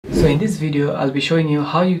So in this video, I'll be showing you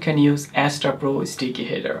how you can use Astra Pro Sticky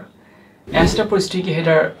Header. Astra Pro Sticky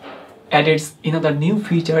Header added another new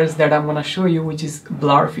features that I'm gonna show you, which is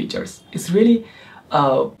blur features. It's really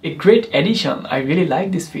a great addition. I really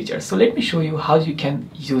like this feature. So let me show you how you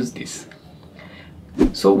can use this.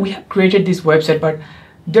 So we have created this website, but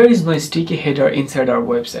there is no sticky header inside our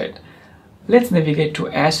website. Let's navigate to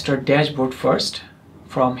Astra dashboard first.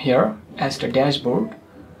 From here, Astra dashboard,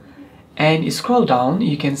 and scroll down.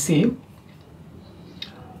 You can see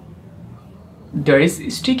there is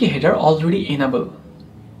sticky header already enabled.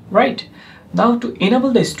 Right now, to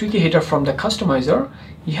enable the sticky header from the customizer,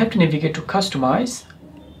 you have to navigate to customize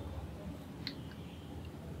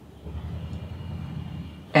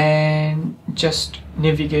and just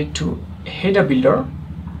navigate to header builder.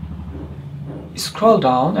 Scroll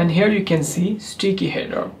down, and here you can see sticky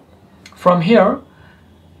header. From here,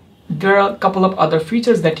 there are a couple of other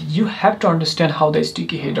features that you have to understand how the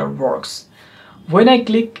sticky header works. When I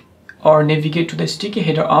click or navigate to the sticky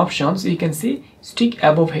header options, you can see stick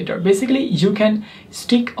above header. Basically, you can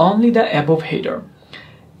stick only the above header.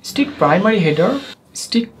 Stick primary header,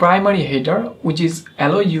 which is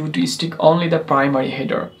allow you to stick only the primary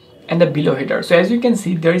header and the below header. So as you can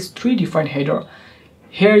see, there is three different header.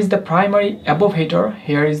 Here is the primary above header,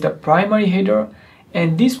 here is the primary header,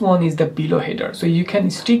 and this one is the below header. So you can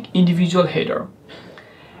stick individual header,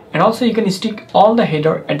 and also you can stick all the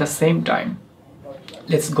header at the same time.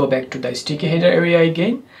 Let's go back to the sticky header area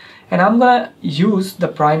again, and I'm gonna use the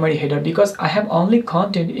primary header because I have only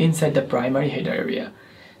content inside the primary header area.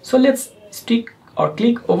 So let's stick or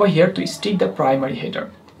click over here to stick the primary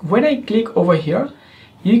header. When I click over here,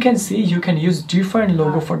 you can see you can use different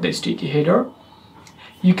logo for the sticky header.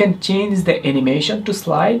 You can change the animation to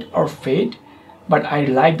slide or fade, but I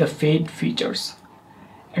like the fade features.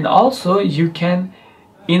 And also you can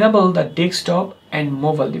enable the desktop and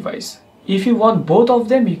mobile device. If you want both of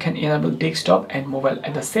them, you can enable desktop and mobile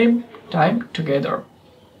at the same time together.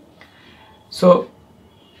 So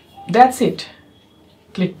that's it.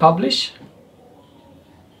 Click publish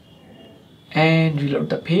and reload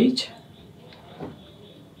the page.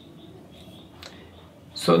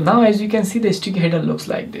 So now as you can see, the sticky header looks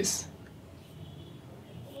like this.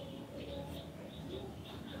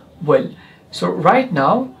 Well, so right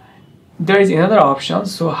now there is another option,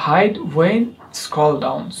 so hide when scroll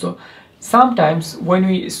down. So sometimes when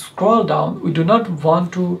we scroll down, we do not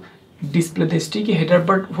want to display the sticky header,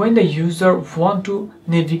 but when the user want to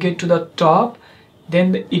navigate to the top,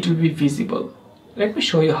 then it will be visible. Let me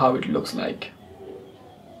show you how it looks like.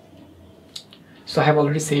 So I have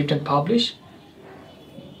already saved and published,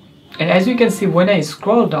 and as you can see, when I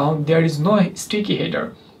scroll down, there is no sticky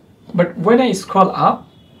header, but when I scroll up,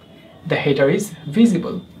 the header is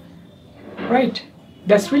visible. Right,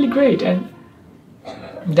 that's really great, and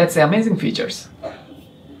that's amazing features.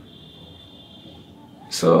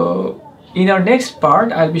 So in our next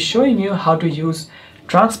part, I'll be showing you how to use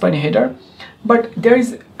transparent header, but there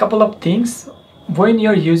is a couple of things. When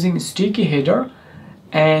you're using sticky header,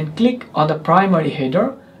 and click on the primary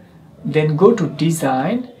header, then go to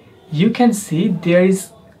design, you can see there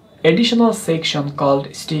is additional section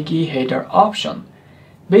called sticky header option.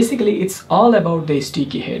 Basically, it's all about the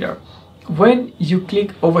sticky header. When you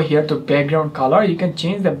click over here to background color, you can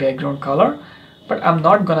change the background color, but I'm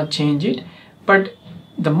not gonna change it. But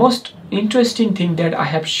the most interesting thing that I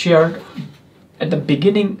have shared at the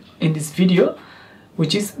beginning in this video,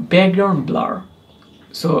 which is background blur.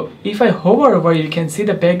 So if I hover over, you can see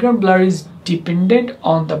the background blur is dependent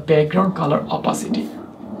on the background color opacity.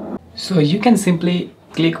 So you can simply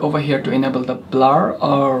click over here to enable the blur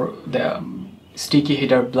or the sticky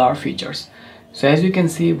header blur features. So as you can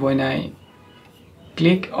see, when I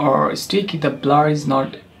click or stick, the blur is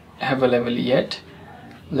not available yet.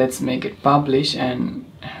 Let's make it publish and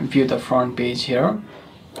view the front page here.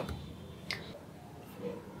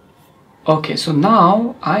 Okay, so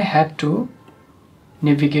now I have to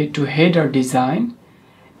navigate to header design,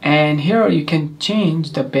 and here you can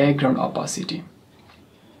change the background opacity.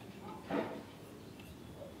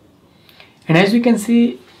 And as you can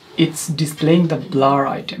see, it's displaying the blur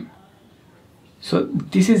item. So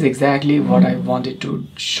this is exactly what I wanted to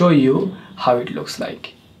show you how it looks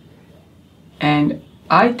like. And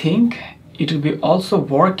I think it will be also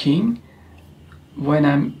working when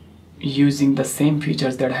I'm using the same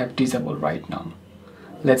features that I have disabled right now.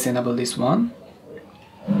 Let's enable this one.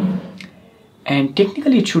 And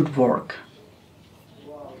technically it should work.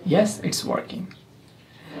 Yes, it's working.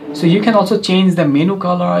 So you can also change the menu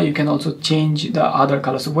color, you can also change the other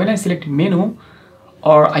color. So when I select menu,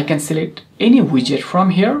 or I can select any widget from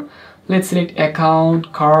here, let's select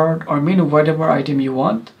account, card, or menu, whatever item you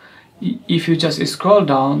want. if you just scroll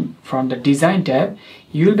down from the design tab,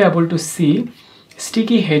 you'll be able to see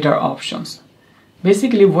sticky header options.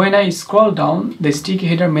 Basically, when I scroll down, the sticky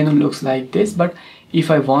header menu looks like this, but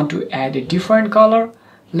if I want to add a different color,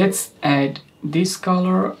 let's add this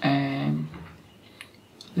color and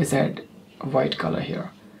let's add a white color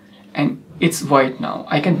here, and it's white now.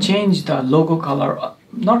 I can change the logo color,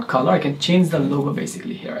 not color, I can change the logo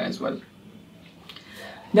basically here as well.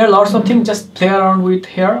 There are lots of things, just play around with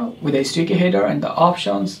here with the sticky header and the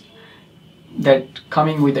options that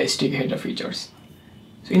coming with the sticky header features.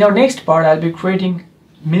 So in our next part, I'll be creating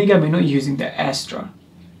mega menu using the Astra.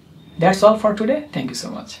 That's all for today. Thank you so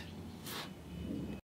much.